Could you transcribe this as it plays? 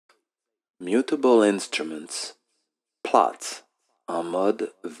Mutable Instruments, Plaits en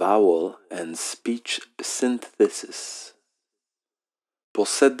mode Vowel and Speech Synthesis. Pour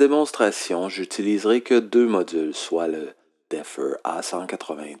cette démonstration, j'utiliserai que deux modules, soit le Defer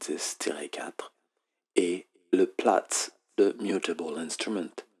A190-4 et le Plaits de Mutable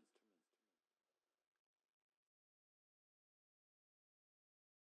Instruments.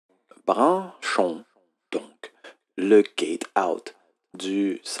 Branchons donc le gate out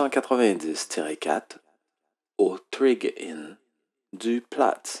du 190-4 au trig in du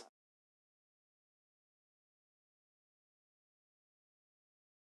Plaits.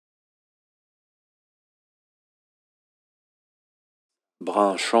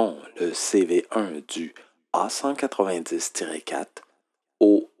 Branchons le CV1 du A190-4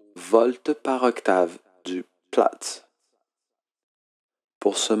 au volt par octave du Plaits.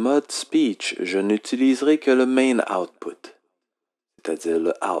 Pour ce mode speech, je n'utiliserai que le main output, c'est-à-dire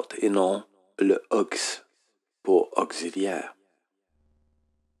le out et non le aux pour auxiliaire.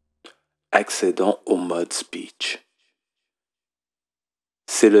 Accédons au mode speech.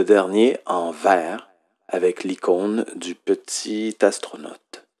 C'est le dernier en vert avec l'icône du petit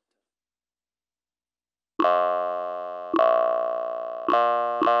astronaute.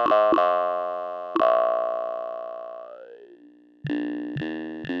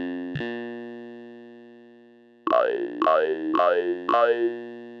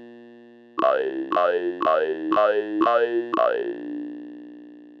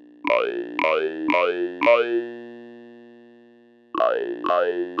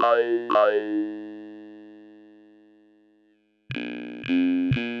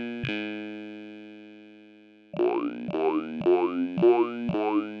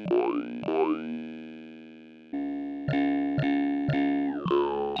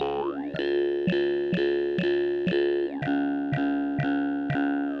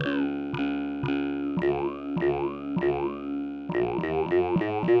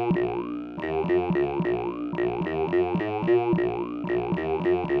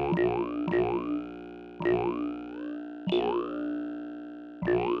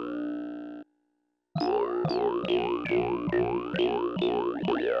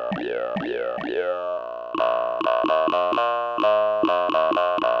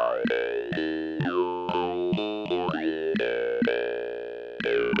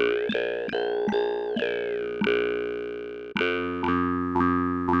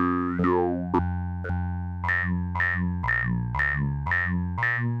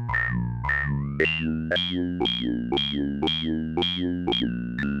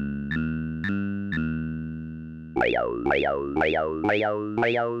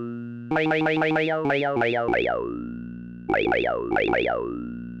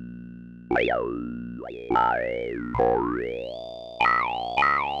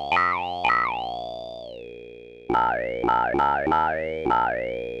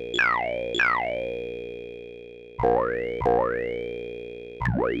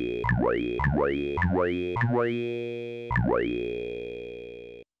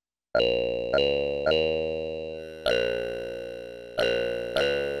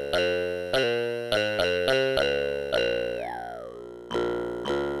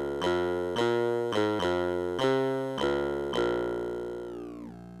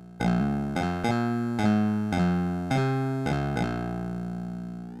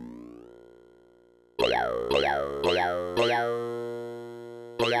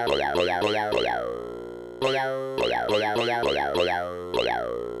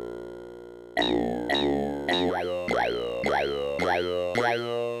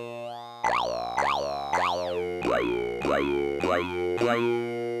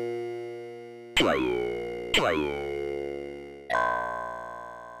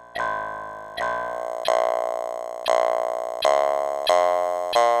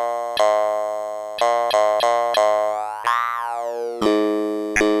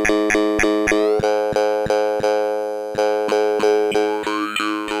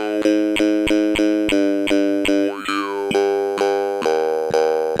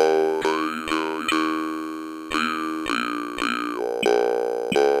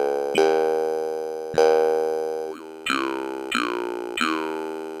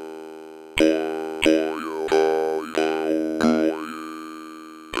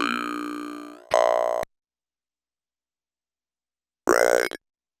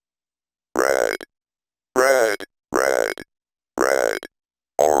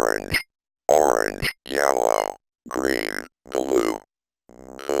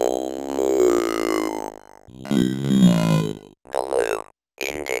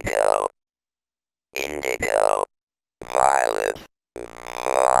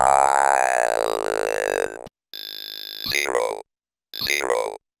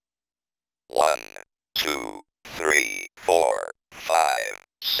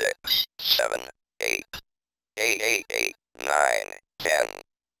 10,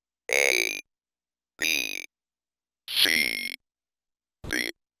 A, B, C,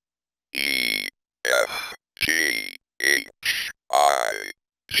 D, E, F, G, H, I,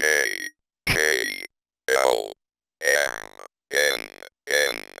 J, K, L, M,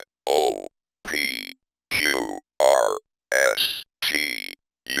 N, O, P, Q, R, S, T,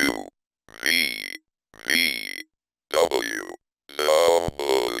 U, V, W,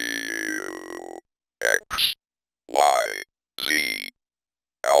 X, Y, Z,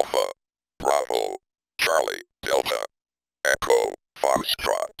 Alpha, Bravo, Charlie, Delta, Echo,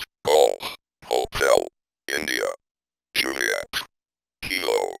 Foxtrot, Golf, Hotel, India, Juliet,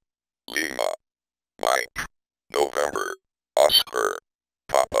 Kilo, Lima, Mike, November, Oscar,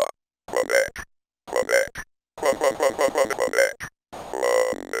 Papa, Quebec, Quebec, Quebec,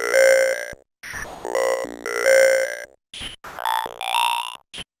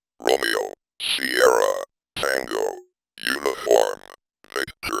 Romeo, Sierra, Tango, Uniform,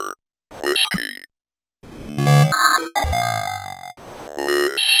 Victor, Whiskey,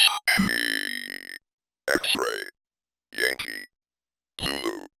 X-ray, Yankee,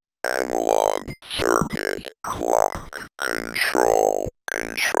 Zulu, analog, circuit, clock, control,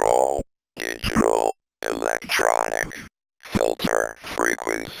 digital, electronic, filter,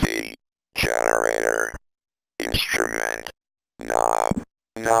 frequency, generator, instrument, knob,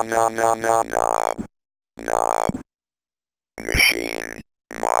 knob, machine,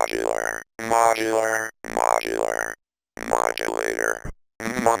 modular, modulator, modulator,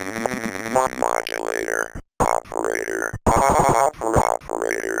 operator,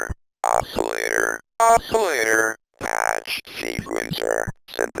 oscillator, patch, sequencer,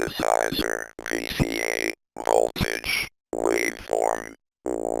 synthesizer, VCA, voltage, waveform,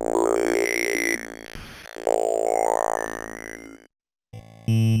 waveform.